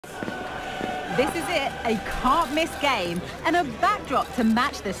This is it, a can't-miss game and a backdrop to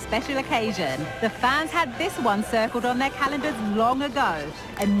match the special occasion. The fans had this one circled on their calendars long ago,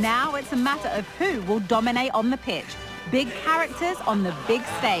 and now it's a matter of who will dominate on the pitch. Big characters on the big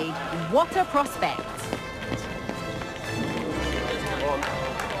stage. What a prospect.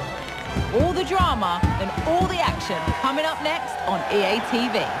 All the drama and all the action coming up next on EA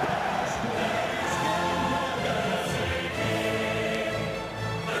TV.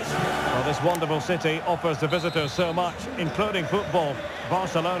 Well, this wonderful city offers the visitors so much, including football.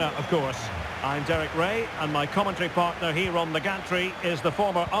 Barcelona, of course. I'm Derek Ray, and my commentary partner here on the gantry is the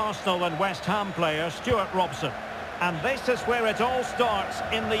former Arsenal and West Ham player, Stuart Robson. And this is where it all starts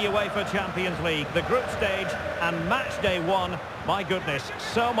in the UEFA Champions League, the group stage and match day one. My goodness,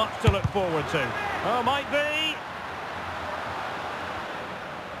 so much to look forward to. Oh, might be.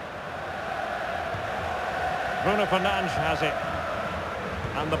 Bruno Fernandes has it.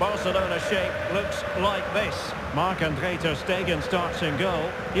 And the Barcelona shape looks like this. Marc-Andre ter Stegen starts in goal.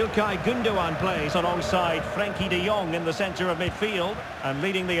 İlkay Gündoğan plays alongside Frenkie de Jong in the centre of midfield. And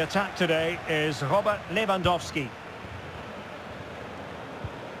leading the attack today is Robert Lewandowski.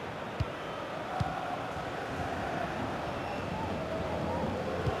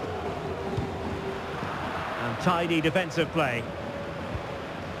 And tidy defensive play.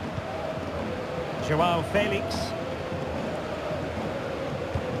 João Felix.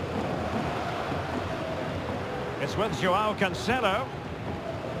 It's with João Cancelo.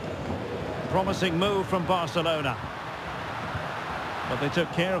 Promising move from Barcelona. But they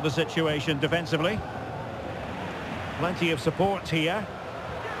took care of the situation defensively. Plenty of support here.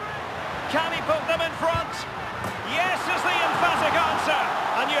 Can he put them in front? Yes is the emphatic answer.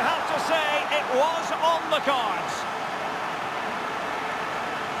 And you have to say it was on the cards.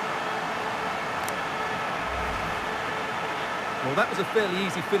 Well, that was a fairly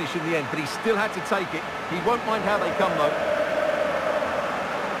easy finish in the end, but he still had to take it. He won't mind how they come, though.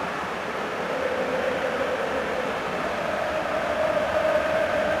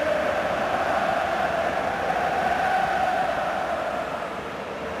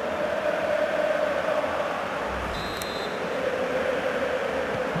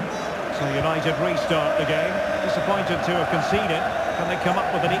 So United restart the game. Disappointed to have conceded. Can they come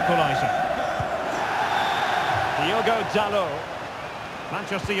up with an equaliser? Diogo Dalot.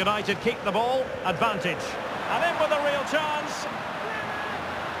 Manchester United keep the ball, advantage. And in with a real chance.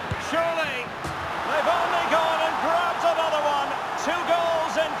 Surely, they've only gone and grabbed another one. 2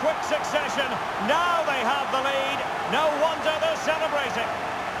 goals in quick succession. Now they have the lead. No wonder they're celebrating.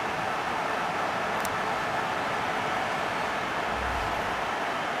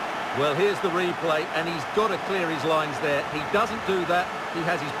 Well, here's the replay, and he's got to clear his lines there. He doesn't do that. He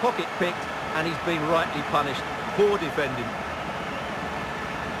has his pocket picked, and he's been rightly punished. Poor defending.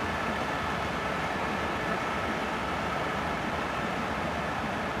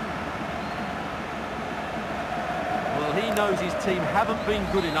 Well, he knows his team haven't been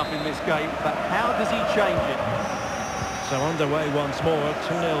good enough in this game, but how does he change it? So underway once more,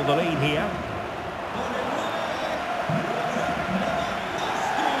 2-0 the lead here.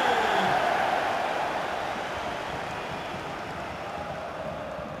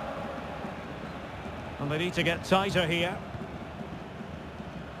 And they need to get tighter here.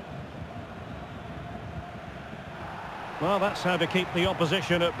 Well, that's how to keep the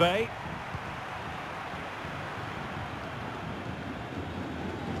opposition at bay.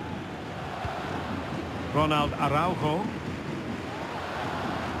 Ronald Araujo.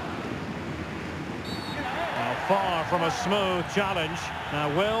 Now, far from a smooth challenge. Now,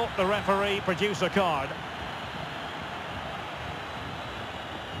 will the referee produce a card?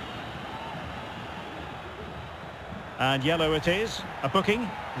 And yellow it is, a booking.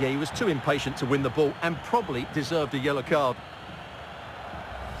 Yeah, he was too impatient to win the ball and probably deserved a yellow card.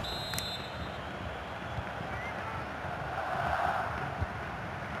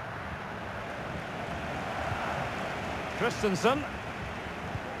 Christensen.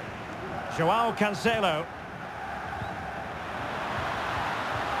 João Cancelo.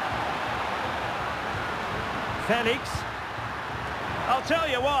 Felix. I'll tell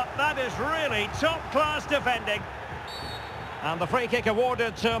you what, that is really top-class defending. And the free kick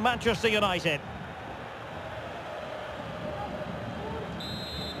awarded to Manchester United.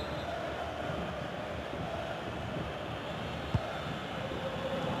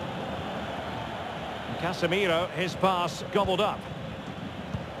 Casemiro, his pass gobbled up.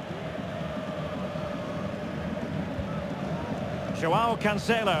 João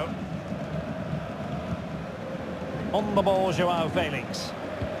Cancelo. On the ball, João Felix.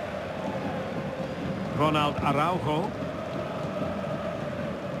 Ronald Araujo.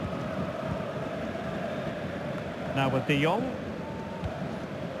 Now with De Jong.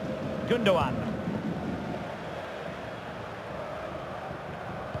 Gundogan.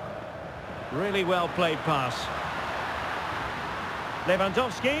 Really well played pass.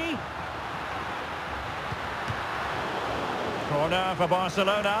 Lewandowski. Corner for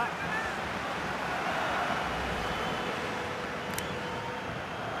Barcelona.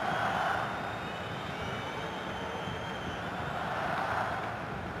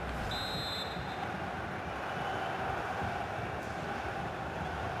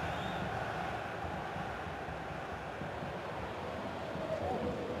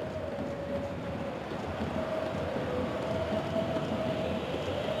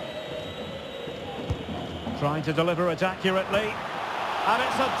 Trying to deliver it accurately. And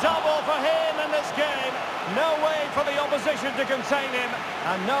it's a double for him in this game. No way for the opposition to contain him.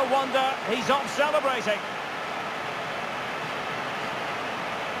 And no wonder he's off celebrating.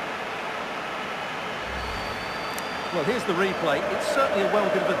 Well, here's the replay. It's certainly a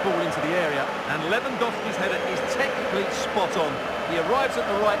well-delivered ball into the area. And Lewandowski's header is technically spot on. He arrives at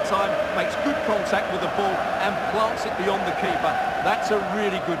the right time, makes good contact with the ball and plants it beyond the keeper. That's a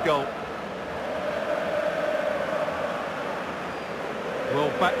really good goal. Well,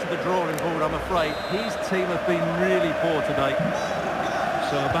 back to the drawing board, I'm afraid. His team have been really poor today.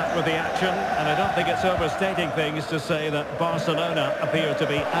 So back with the action, and I don't think it's overstating things to say that Barcelona appear to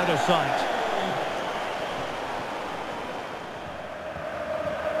be out of sight.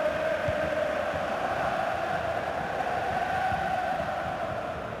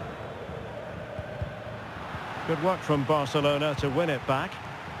 Good work from Barcelona to win it back.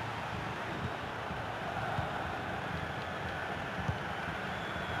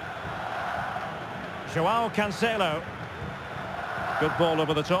 Joao Cancelo. Good ball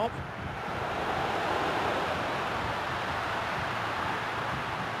over the top.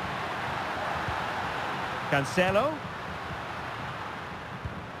 Cancelo.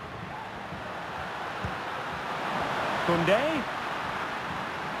 Koundé.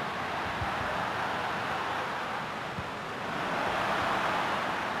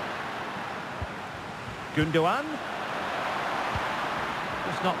 Gundogan.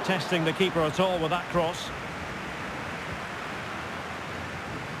 Just not testing the keeper at all with that cross.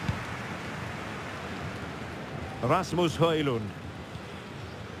 Rasmus Højlund.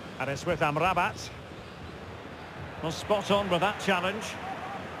 And it's with Amrabat. Well, spot on with that challenge.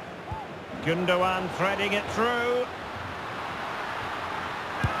 Gundogan threading it through.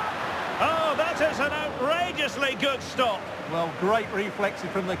 Oh, that is an outrageously good stop. Well, great reflexes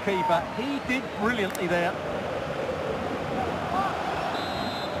from the keeper. He did brilliantly there.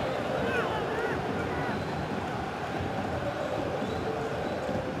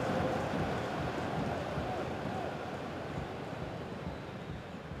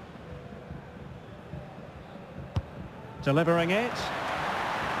 Delivering it.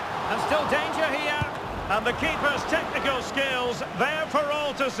 And still danger here. And the keeper's technical skills there for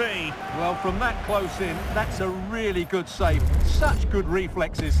all to see. Well, from that close in, that's a really good save. Such good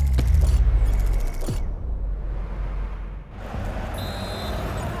reflexes.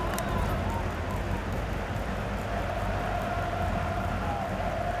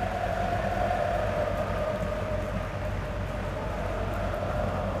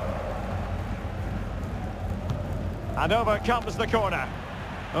 And over comes the corner.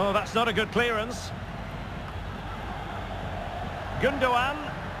 Oh, that's not a good clearance. Gundogan.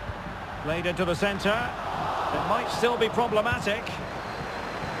 Played into the centre. It might still be problematic.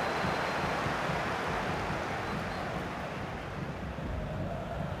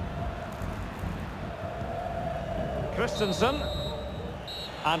 Christensen.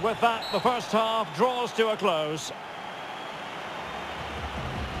 And with that, the first half draws to a close.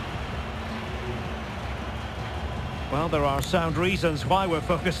 Well, there are sound reasons why we're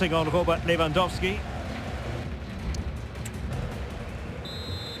focusing on Robert Lewandowski.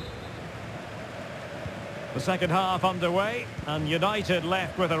 The second half underway, and United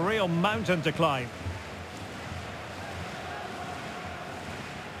left with a real mountain to climb.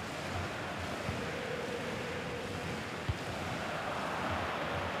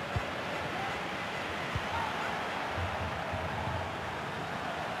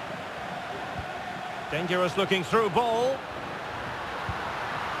 Dangerous looking through ball.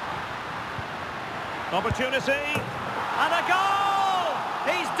 Opportunity. And a goal!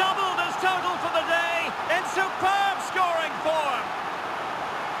 He's doubled his total for the day in superb scoring form.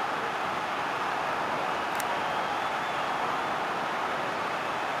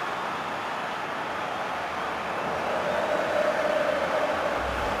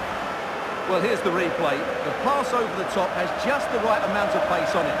 Well, here's the replay. The pass over the top has just the right amount of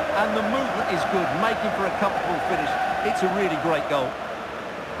pace on it, and the movement is good, making for a comfortable finish. It's a really great goal.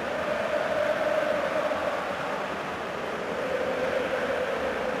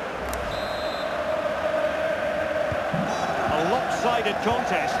 A lopsided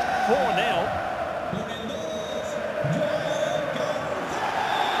contest, 4-0.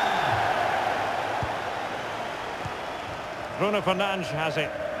 Bruno Fernandes has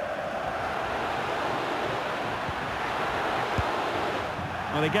it.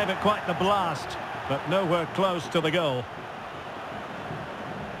 Well, he gave it quite the blast, but nowhere close to the goal.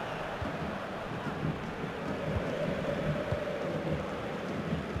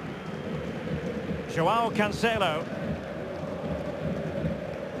 Joao Cancelo.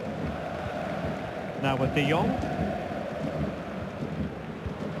 Now with De Jong.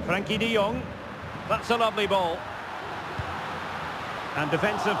 Frankie De Jong. That's a lovely ball. And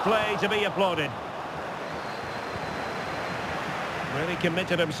defensive play to be applauded. Really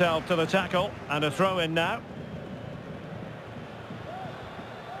committed himself to the tackle, and a throw in now.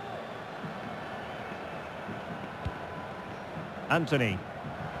 Anthony.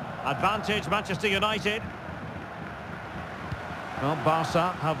 Advantage Manchester United. Well,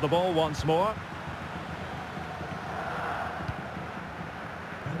 Barca have the ball once more.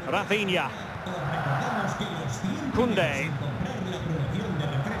 Rafinha. Koundé.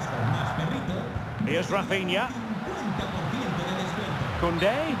 Here's Rafinha.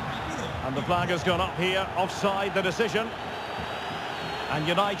 Koundé. And the flag has gone up here, offside the decision. And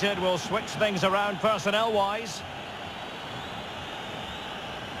United will switch things around personnel-wise.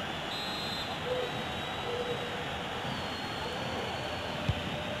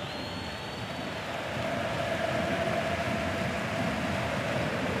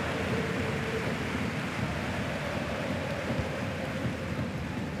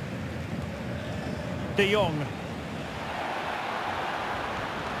 De Jong.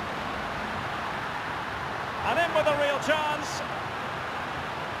 And in with a real chance.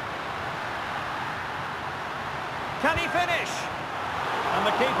 Can he finish? And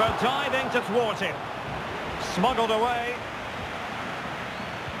the keeper diving to thwart him. Smuggled away.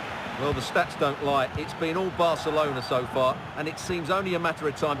 Well, the stats don't lie. It's been all Barcelona so far, and it seems only a matter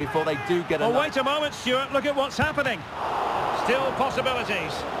of time before they do get Oh, wait a moment, Stuart. Look at what's happening. Still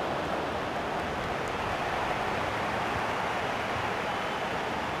possibilities.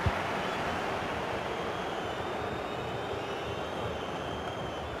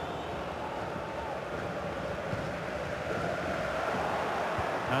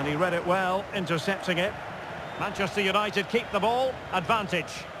 And he read it well, intercepting it. Manchester United keep the ball,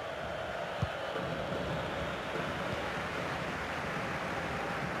 advantage.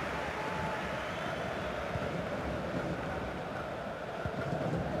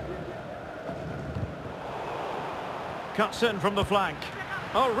 Cuts in from the flank.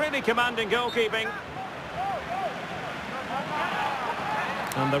 Oh, really commanding goalkeeping.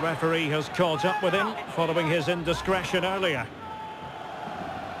 And the referee has caught up with him following his indiscretion earlier.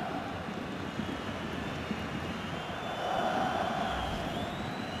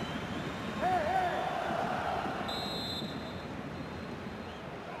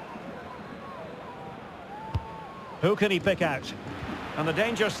 Who can he pick out? And the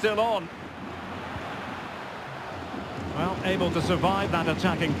danger's still on. Well, able to survive that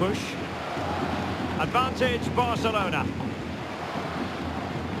attacking push. Advantage, Barcelona.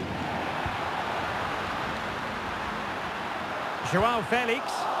 Joao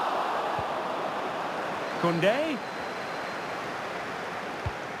Felix. Koundé.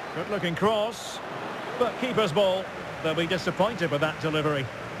 Good-looking cross. But keeper's ball. They'll be disappointed with that delivery.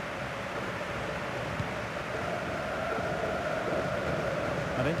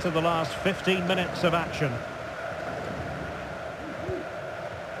 And into the last 15 minutes of action.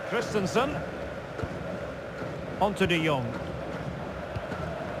 Christensen. On to De Jong.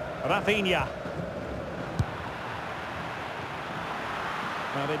 Rafinha.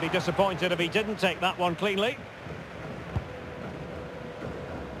 Well, they'd be disappointed if he didn't take that one cleanly.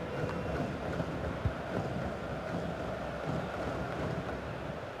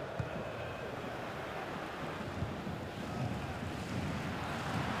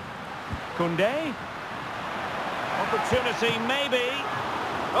 Koundé. Opportunity, maybe.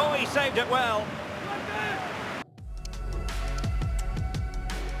 Oh, he saved it well.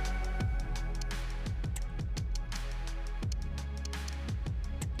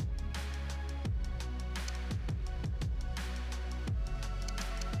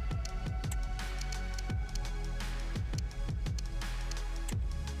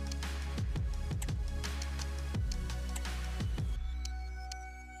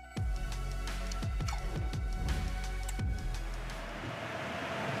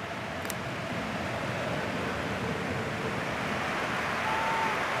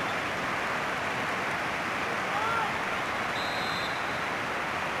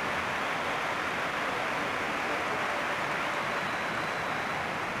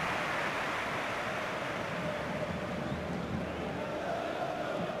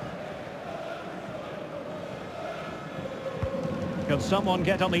 Can someone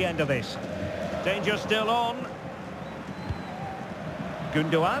get on the end of this? Danger still on.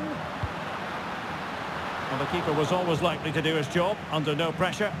 Gundogan. Well, the keeper was always likely to do his job under no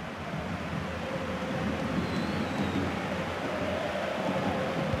pressure.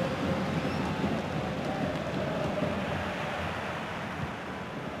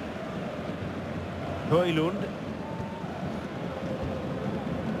 Højlund.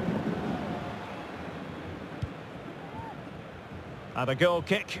 And a goal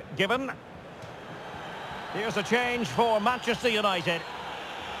kick given. Here's a change for Manchester United.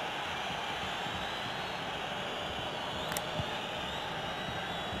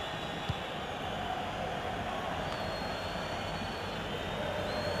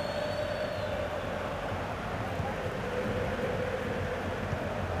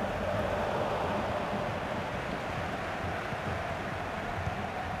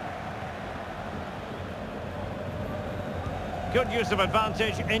 Good use of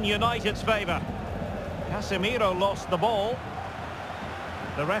advantage in United's favour. Casemiro lost the ball.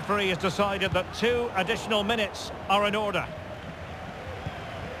 The referee has decided that 2 additional minutes are in order.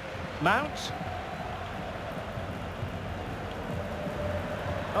 Mount.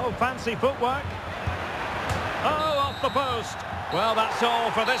 Oh, fancy footwork. Oh, off the post. Well, that's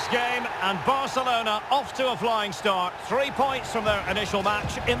all for this game, and Barcelona off to a flying start. 3 points from their initial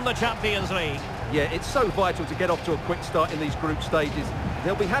match in the Champions League. Yeah, it's so vital to get off to a quick start in these group stages.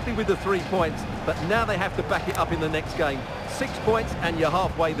 They'll be happy with the 3 points, but now they have to back it up in the next game. 6 points and you're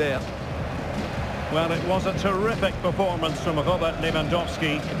halfway there. Well, it was a terrific performance from Robert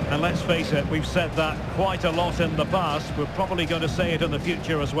Lewandowski, and let's face it, we've said that quite a lot in the past. We're probably going to say it in the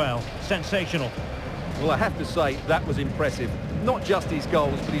future as well. Sensational. Well, I have to say, that was impressive. Not just his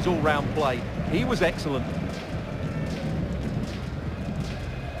goals, but his all-round play. He was excellent.